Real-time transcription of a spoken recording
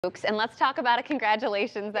And let's talk about a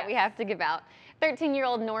congratulations that we have to give out.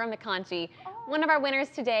 13-year-old Nora McConchie, one of our winners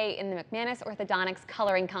today in the McManus Orthodontics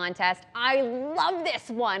coloring contest. I love this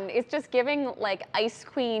one. It's just giving like ice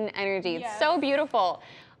queen energy. It's so beautiful.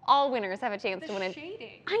 All winners have a chance to win it.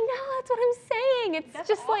 I know, that's what I'm saying. It's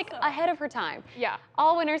just awesome. Like ahead of her time. Yeah.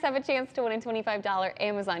 All winners have a chance to win a $25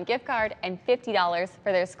 Amazon gift card and $50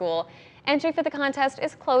 for their school. Entry for the contest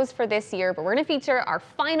is closed for this year, but we're going to feature our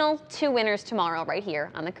final 2 winners tomorrow right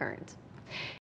here on The Current.